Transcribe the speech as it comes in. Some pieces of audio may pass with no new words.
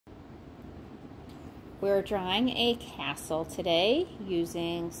We're drawing a castle today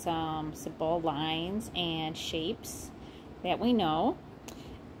using some simple lines and shapes that we know.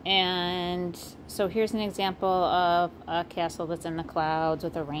 And so here's an example of a castle that's in the clouds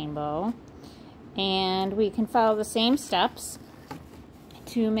with a rainbow. And we can follow the same steps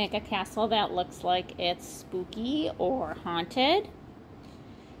to make a castle that looks like it's spooky or haunted.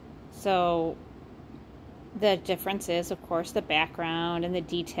 So the difference is, of course, the background and the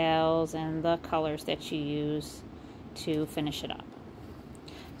details and the colors that you use to finish it up.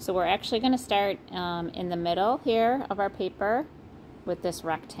 So we're actually going to start in the middle here of our paper with this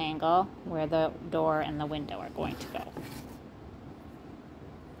rectangle where the door and the window are going to go.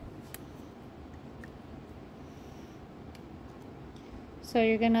 So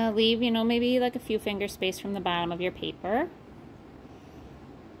you're going to leave, maybe like a few finger space from the bottom of your paper.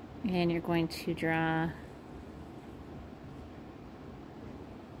 And you're going to draw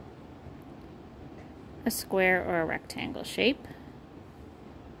a square or a rectangle shape.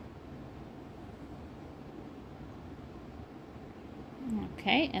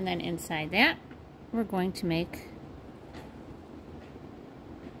 Okay, and then inside that, we're going to make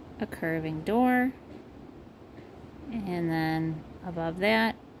a curving door, and then above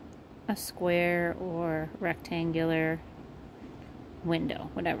that, a square or rectangular window,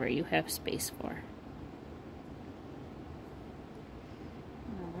 whatever you have space for.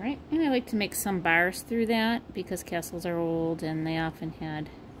 Alright, and I like to make some bars through that because castles are old and they often had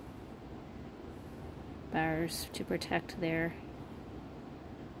bars to protect their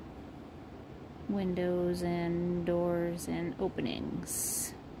windows and doors and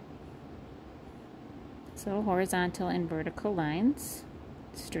openings. So horizontal and vertical lines,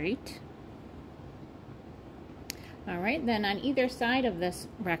 straight. Alright, then on either side of this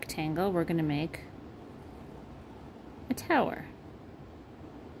rectangle we're going to make a tower.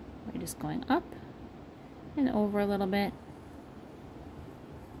 We're just going up and over a little bit,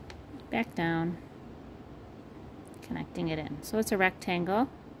 back down, connecting it in. So it's a rectangle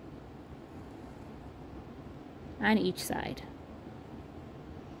on each side.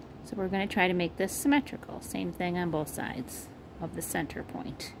 So we're going to try to make this symmetrical. Same thing on both sides of the center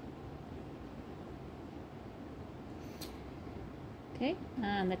point. Okay,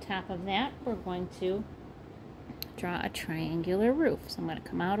 on the top of that we're going to draw a triangular roof. So I'm going to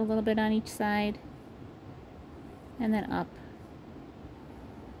come out a little bit on each side and then up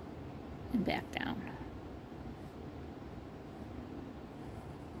and back down.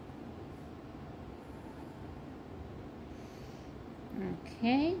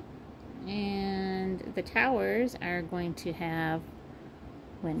 Okay, and the towers are going to have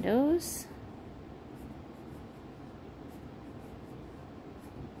windows.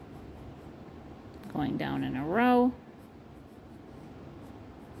 Going down in a row.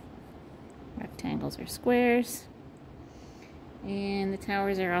 Rectangles or squares. And the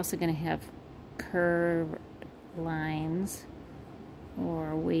towers are also going to have curved lines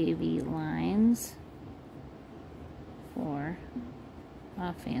or wavy lines for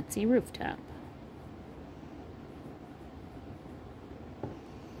a fancy rooftop.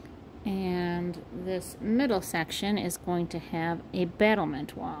 And this middle section is going to have a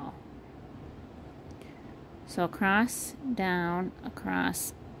battlement wall. So across, down,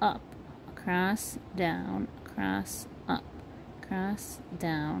 across, up, across, down, across, up, across,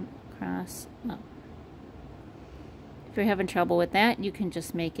 down, across, up. If you're having trouble with that, you can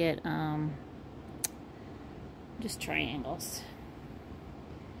just make it just triangles.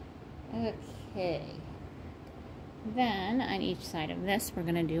 Okay. Then on each side of this, we're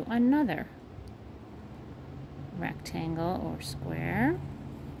going to do another rectangle or square.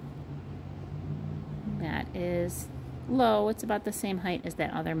 That is low. It's about the same height as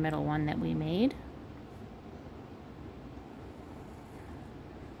that other middle one that we made.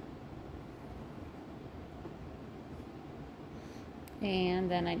 And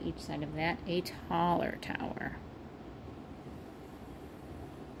then on each side of that, a taller tower.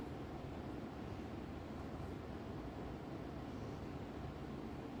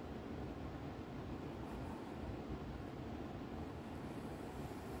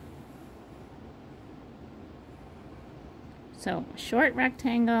 So a short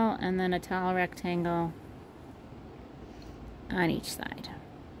rectangle and then a tall rectangle on each side.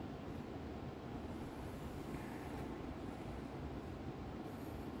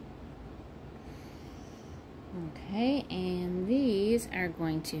 Okay, and these are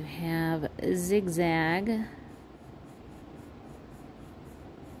going to have zigzag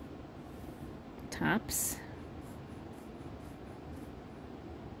tops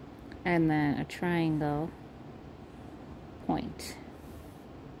and then a triangle point.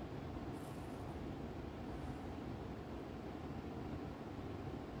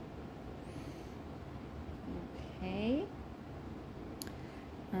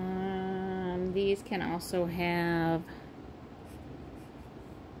 these can also have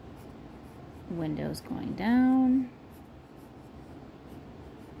windows going down.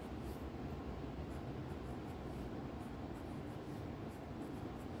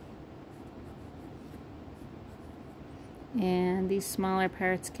 And these smaller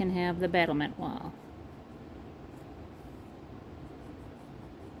parts can have the battlement wall.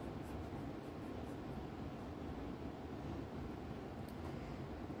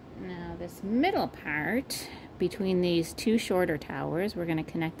 Now this middle part between these two shorter towers, we're going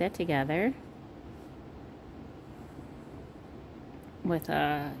to connect that together with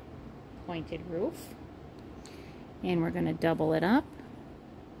a pointed roof, and we're going to double it up.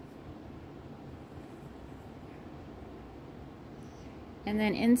 And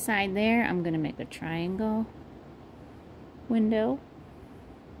then inside there, I'm going to make a triangle window.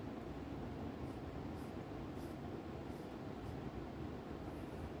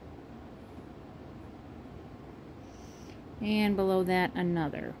 And below that,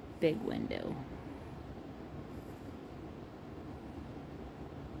 another big window.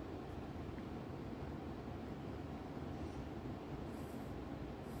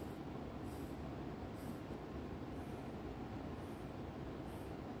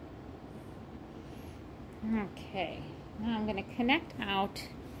 Okay, now I'm going to connect out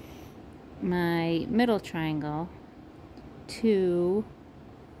my middle triangle to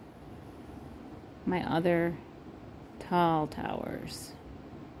my other tall towers.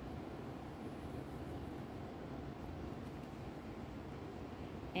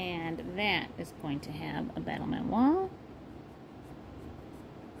 And that is going to have a battlement wall.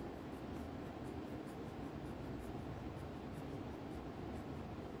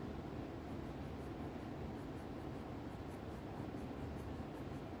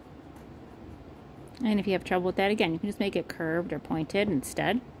 And if you have trouble with that, again, you can just make it curved or pointed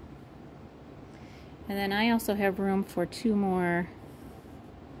instead. And then I also have room for two more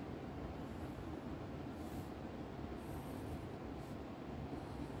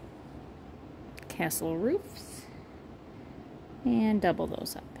castle roofs and double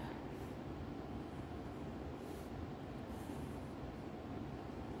those up.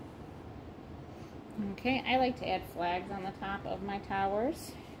 Okay, I like to add flags on the top of my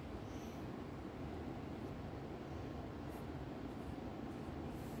towers.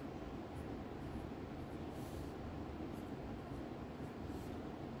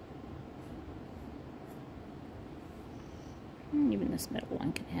 Even this middle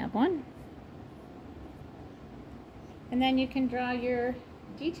one can have one. And then you can draw your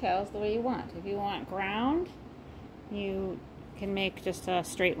details the way you want. If you want ground, you can make just a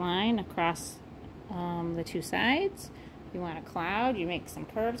straight line across the two sides. If you want a cloud, you make some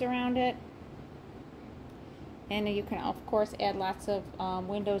curves around it. And you can, of course, add lots of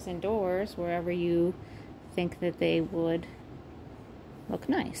windows and doors wherever you think that they would look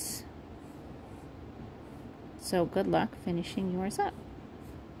nice. So good luck finishing yours up.